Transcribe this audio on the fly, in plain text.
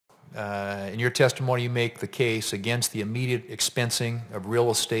In your testimony, you make the case against the immediate expensing of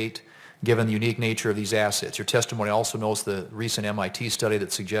real estate given the unique nature of these assets. Your testimony also notes the recent MIT study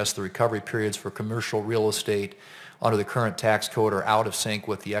that suggests the recovery periods for commercial real estate under the current tax code are out of sync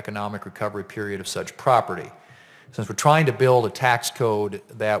with the economic recovery period of such property. Since we're trying to build a tax code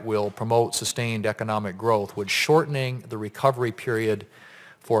that will promote sustained economic growth, would shortening the recovery period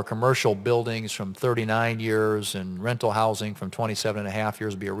for commercial buildings from 39 years and rental housing from 27.5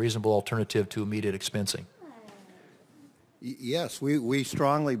 years be a reasonable alternative to immediate expensing? Yes, we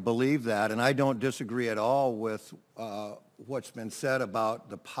strongly believe that, and I don't disagree at all with what's been said about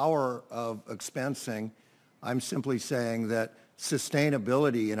the power of expensing. I'm simply saying that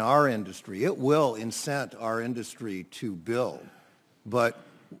sustainability in our industry, it will incent our industry to build, but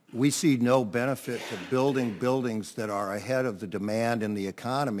we see no benefit to building buildings that are ahead of the demand in the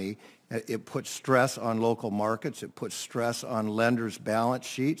economy. It puts stress on local markets, it puts stress on lenders' balance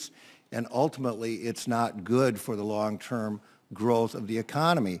sheets, and ultimately it's not good for the long-term growth of the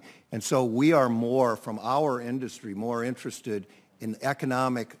economy. And so we are more, from our industry, more interested in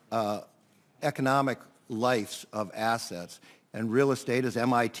economic lives of assets. And real estate, as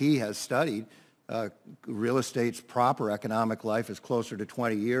MIT has studied, real estate's proper economic life is closer to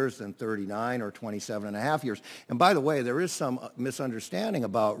 20 years than 39 or 27.5 years. And by the way, there is some misunderstanding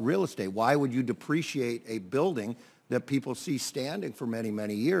about real estate. Why would you depreciate a building that people see standing for many,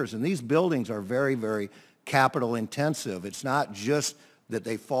 many years? And these buildings are very, very capital intensive. It's not just that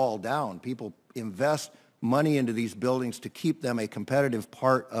they fall down. People invest money into these buildings to keep them a competitive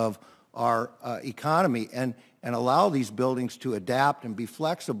part of our economy and allow these buildings to adapt and be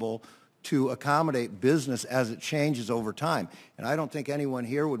flexible to accommodate business as it changes over time. And I don't think anyone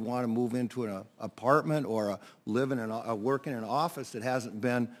here would want to move into an apartment or live in work in an office that hasn't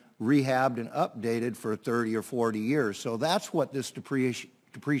been rehabbed and updated for 30 or 40 years. So that's what this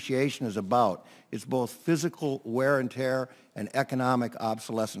depreciation is about. It's both physical wear and tear and economic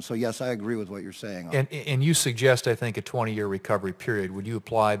obsolescence. So yes, I agree with what you're saying. And you suggest, I think, a 20-year recovery period. Would you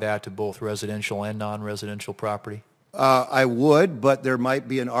apply that to both residential and non-residential property? I would, but there might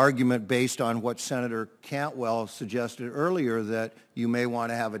be an argument based on what Senator Cantwell suggested earlier, that you may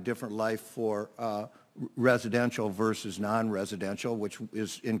want to have a different life for residential versus non-residential, which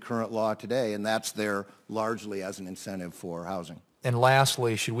is in current law today, and that's there largely as an incentive for housing. And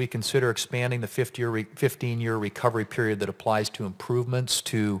lastly, should we consider expanding the 15-year recovery period that applies to improvements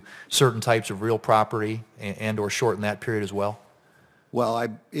to certain types of real property and or shorten that period as well?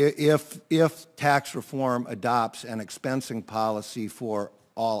 Well, if tax reform adopts an expensing policy for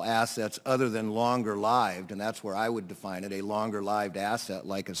all assets other than longer-lived, and that's where I would define it, a longer-lived asset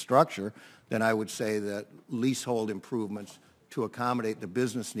like a structure, then I would say that leasehold improvements to accommodate the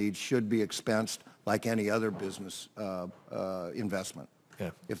business needs should be expensed like any other business investment,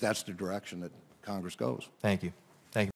 if that's the direction that Congress goes. Thank you.